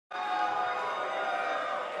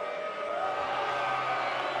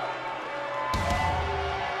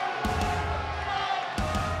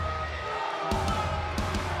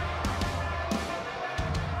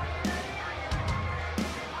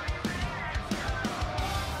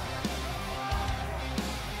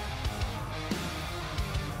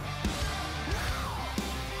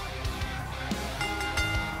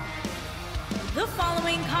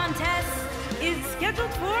contest is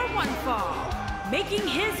scheduled for one fall. Making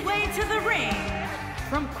his way to the ring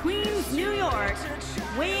from Queens, New York,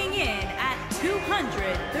 weighing in at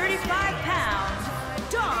 235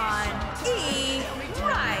 pounds, Donnie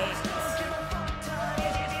Wright.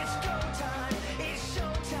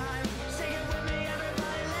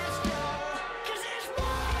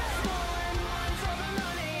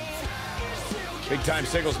 Big-time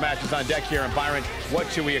singles matches on deck here, and Byron, what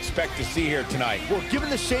should we expect to see here tonight? Well, given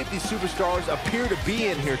the shape these superstars appear to be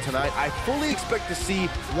in here tonight, I fully expect to see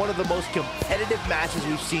one of the most competitive matches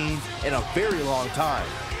we've seen in a very long time.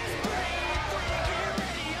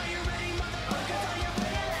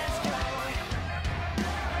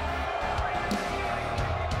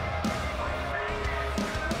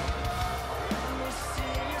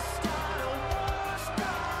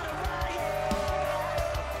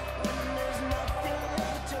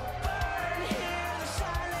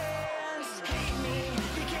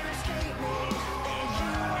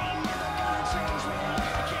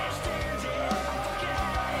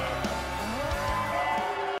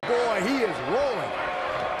 Boy, he is rolling.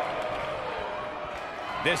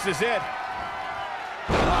 This is it.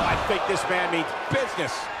 Oh, I think this man means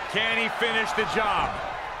business. Can he finish the job?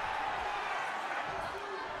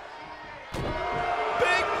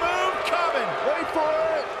 Big move coming. Wait for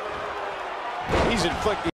it. He's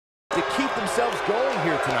inflicting To keep themselves going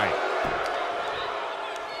here tonight.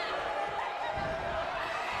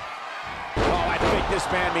 Oh, I think this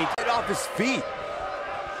man means Get off his feet.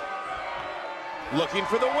 looking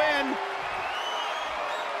for the win.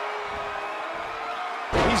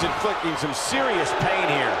 He's inflicting some serious pain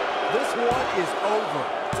here. This one is over.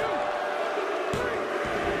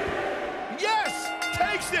 Yes!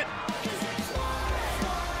 Takes it!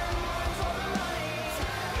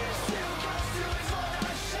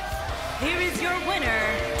 Here is your winner,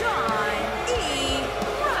 Donnie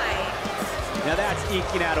Wright. Now that's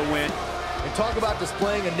eking out a win. And talk about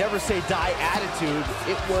displaying a never-say-die attitude.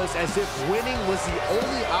 It was as if winning was the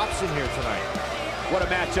only option here tonight. What a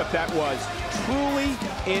matchup that was. Truly